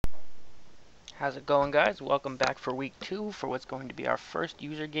How's it going, guys? Welcome back for week 2 for what's going to be our first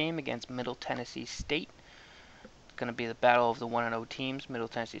user game against Middle Tennessee State. It's going to be the battle of the 1-0 teams. Middle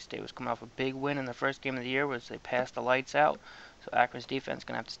Tennessee State was coming off a big win in the first game of the year, where they passed the lights out. So Akron's defense is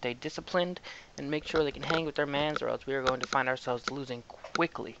going to have to stay disciplined and make sure they can hang with their mans, or else we are going to find ourselves losing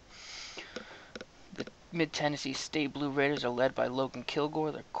quickly. The Mid-Tennessee State Blue Raiders are led by Logan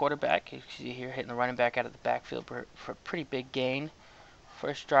Kilgore, their quarterback. You see here hitting the running back out of the backfield for a pretty big gain.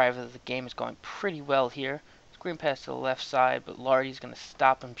 First drive of the game is going pretty well here. Screen pass to the left side, but Lardy's going to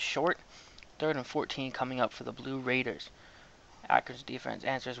stop him short. 3rd and 14 coming up for the Blue Raiders. Akron's defense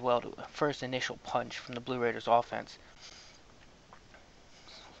answers well to a first initial punch from the Blue Raiders offense.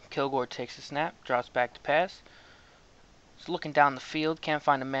 Kilgore takes a snap, drops back to pass. He's looking down the field, can't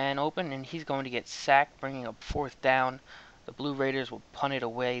find a man open, and he's going to get sacked, bringing up 4th down. The Blue Raiders will punt it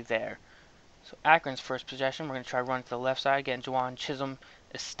away there. So Akron's first possession, we're going to try running to the left side, getting Juwan Chisholm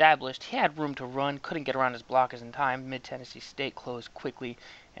established. He had room to run, couldn't get around his blockers in time. Mid-Tennessee State closed quickly,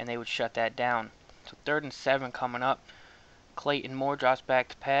 and they would shut that down. So 3rd and 7 coming up. Clayton Moore drops back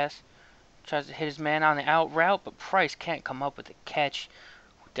to pass. Tries to hit his man on the out route, but Price can't come up with the catch.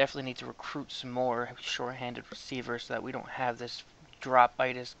 We definitely need to recruit some more short-handed receivers so that we don't have this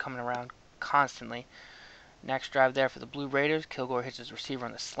drop-itis coming around constantly. Next drive there for the Blue Raiders. Kilgore hits his receiver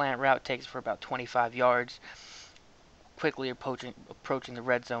on the slant route, takes it for about 25 yards. Quickly approaching the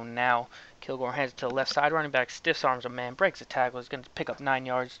red zone now. Kilgore hands it to the left side. Running back stiffs arms a man, breaks a tackle. He's going to pick up 9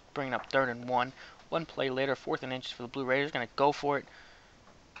 yards, bringing up 3rd and 1. One play later, 4th and inches for the Blue Raiders. Going to go for it.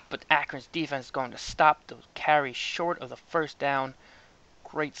 But Akron's defense is going to stop those carries short of the 1st down.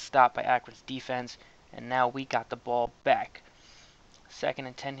 Great stop by Akron's defense. And now we got the ball back. 2nd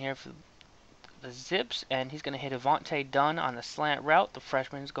and 10 here for the Zips, and he's going to hit Avante Dunn on the slant route. The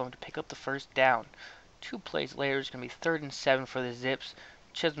freshman is going to pick up the 1st down. 2 plays later, it's going to be 3rd and 7 for the Zips.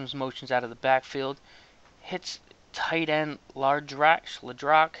 Chisholm's motions out of the backfield. Hits tight end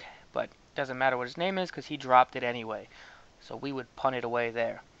Ladrock, but doesn't matter what his name is because he dropped it anyway. So we would punt it away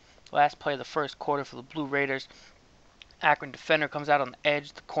there. Last play of the first quarter for the Blue Raiders. Akron defender comes out on the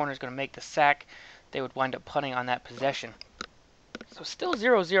edge. The corner is going to make the sack. They would wind up punting on that possession. So still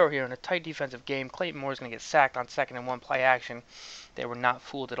 0-0 here in a tight defensive game. Clayton Moore is going to get sacked on 2nd and 1 play action. They were not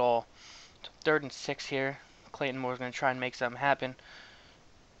fooled at all. So 3rd and 6 here. Clayton Moore is going to try and make something happen.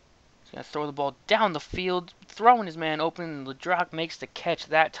 He's going to throw the ball down the field, throwing his man open, and Ladrock makes the catch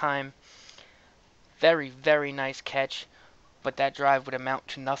that time. Very, very nice catch, but that drive would amount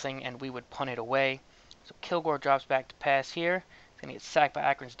to nothing, and we would punt it away. So Kilgore drops back to pass here. He's going to get sacked by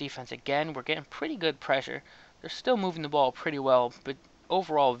Akron's defense again. We're getting pretty good pressure. They're still moving the ball pretty well, but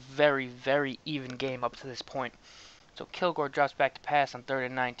overall very, very even game up to this point. So Kilgore drops back to pass on 3rd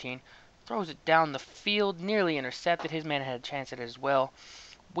and 19. Throws it down the field, nearly intercepted. His man had a chance at it as well.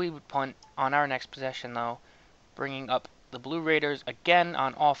 We would punt on our next possession, though, bringing up the Blue Raiders again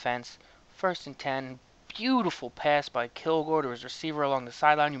on offense. 1st and 10. Beautiful pass by Kilgore to his receiver along the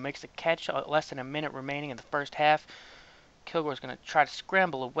sideline, who makes the catch. Less than a minute remaining in the first half. Kilgore's going to try to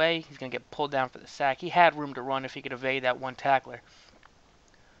scramble away. He's going to get pulled down for the sack. He had room to run if he could evade that one tackler.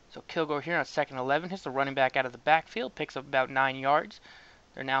 So Kilgore here on 2nd and 11 hits the running back out of the backfield, picks up about 9 yards.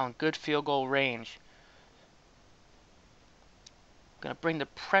 They're now in good field goal range. Going to bring the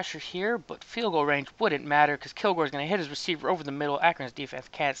pressure here, but field goal range wouldn't matter because Kilgore's going to hit his receiver over the middle. Akron's defense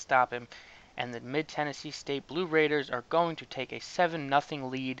can't stop him. And the Mid-Tennessee State Blue Raiders are going to take a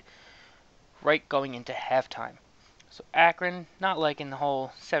 7-0 lead right going into halftime. So Akron, not liking the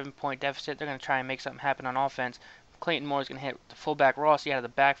whole 7-point deficit. They're going to try and make something happen on offense. Clayton Moore is going to hit the fullback Rossi out of the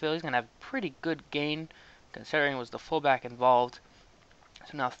backfield. He's going to have a pretty good gain considering it was the fullback involved.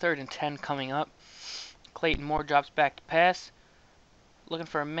 So now 3rd and 10 coming up. Clayton Moore drops back to pass. Looking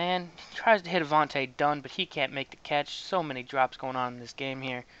for a man. He tries to hit Avante Dunn, but he can't make the catch. So many drops going on in this game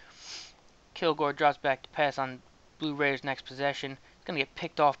here. Kilgore drops back to pass on Blue Raiders' next possession. He's going to get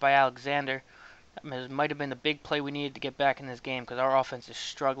picked off by Alexander. That might have been the big play we needed to get back in this game because our offense is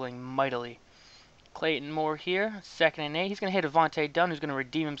struggling mightily. Clayton Moore here, 2nd and 8. He's going to hit Avante Dunn, who's going to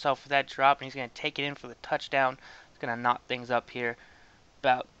redeem himself for that drop, and he's going to take it in for the touchdown. He's going to knot things up here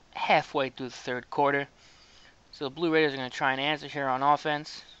about halfway through the 3rd quarter. So the Blue Raiders are going to try and answer here on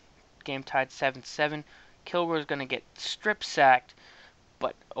offense. Game tied 7-7. Kilgore is going to get strip sacked,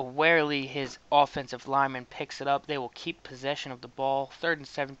 but awarely his offensive lineman picks it up. They will keep possession of the ball. 3rd and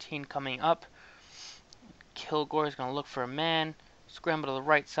 17 coming up. Kilgore is going to look for a man. Scramble to the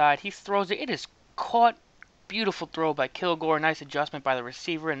right side. He throws it. It is caught. Beautiful throw by Kilgore. Nice adjustment by the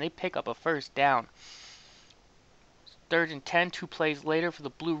receiver, and they pick up a 1st down. 3rd and 10, 2 plays later for the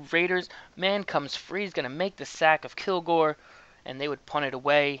Blue Raiders. Man comes free. He's going to make the sack of Kilgore, and they would punt it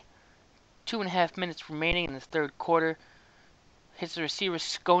away. 2.5 minutes remaining in the third quarter. Hits the receiver,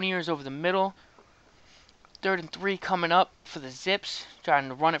 Sconiers over the middle. 3rd and 3 coming up for the Zips. Trying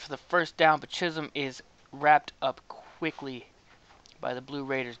to run it for the first down, but Chisholm is wrapped up quickly by the Blue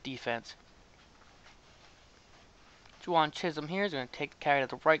Raiders defense. Juwan Chisholm here is going to take the carry to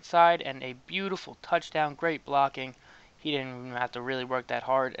the right side, and a beautiful touchdown. Great blocking. He didn't even have to really work that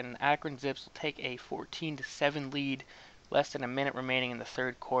hard, and Akron Zips will take a 14-7 lead. Less than a minute remaining in the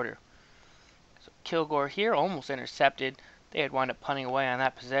third quarter. So Kilgore here almost intercepted. They had wound up punting away on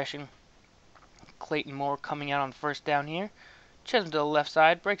that possession. Clayton Moore coming out on first down here. Chisholm to the left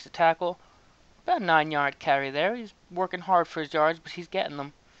side, breaks the tackle. About a 9-yard carry there. He's working hard for his yards, but he's getting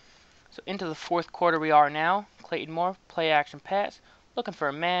them. So into the fourth quarter we are now. Clayton Moore, play action pass. Looking for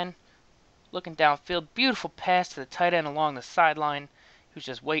a man. Looking downfield. Beautiful pass to the tight end along the sideline. He was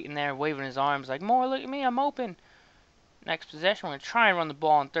just waiting there, waving his arms like, Moore, look at me, I'm open. Next possession, we're going to try and run the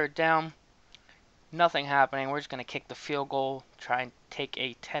ball on third down. Nothing happening. We're just going to kick the field goal. Try and take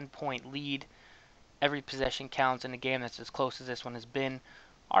a 10-point lead. Every possession counts in a game that's as close as this one has been.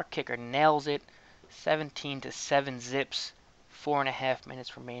 Our kicker nails it. 17-7 Zips. 4.5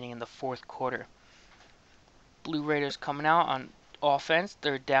 minutes remaining in the fourth quarter. Blue Raiders coming out on offense.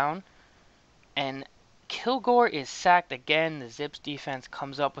 Third down. And Kilgore is sacked again. The Zips defense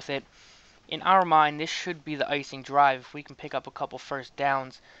comes up with it. In our mind, this should be the icing drive if we can pick up a couple first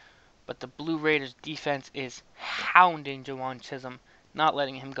downs. But the Blue Raiders defense is hounding Juwan Chisholm, not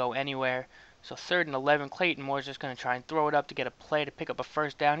letting him go anywhere. So 3rd and 11, Clayton Moore is just going to try and throw it up to get a play to pick up a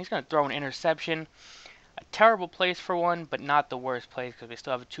first down. He's going to throw an interception. A terrible place for one, but not the worst place because we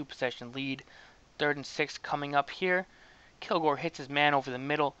still have a 2-possession lead. 3rd and 6 coming up here. Kilgore hits his man over the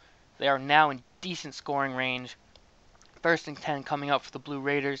middle. They are now in decent scoring range. 1st and 10 coming up for the Blue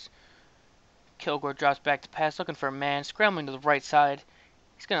Raiders. Kilgore drops back to pass, looking for a man, scrambling to the right side.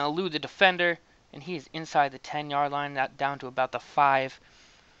 He's going to elude the defender, and he is inside the 10-yard line, down to about the 5.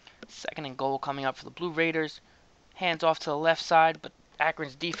 2nd and goal coming up for the Blue Raiders. Hands off to the left side, but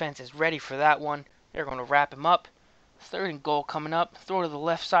Akron's defense is ready for that one. They're going to wrap him up. 3rd and goal coming up. Throw to the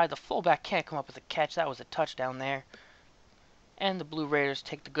left side. The fullback can't come up with a catch. That was a touchdown there. And the Blue Raiders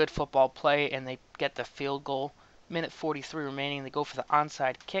take the good football play, and they get the field goal. Minute 43 remaining. They go for the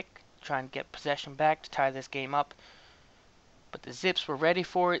onside kick. Try and get possession back to tie this game up. But the Zips were ready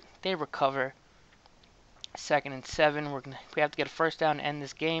for it. They recover. 2nd and 7. We have to get a first down to end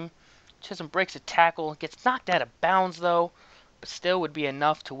this game. Chisholm breaks a tackle. Gets knocked out of bounds, though. But still would be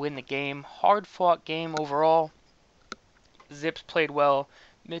enough to win the game. Hard-fought game overall. Zips played well.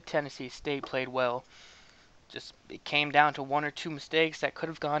 Mid-Tennessee State played well. Just it came down to 1 or 2 mistakes that could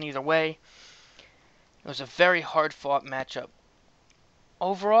have gone either way. It was a very hard-fought matchup.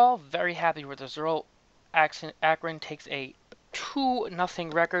 Overall, very happy with the result. Akron takes a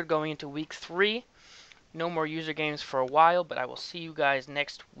 2-0 record going into week 3. No more user games for a while, but I will see you guys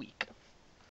next week.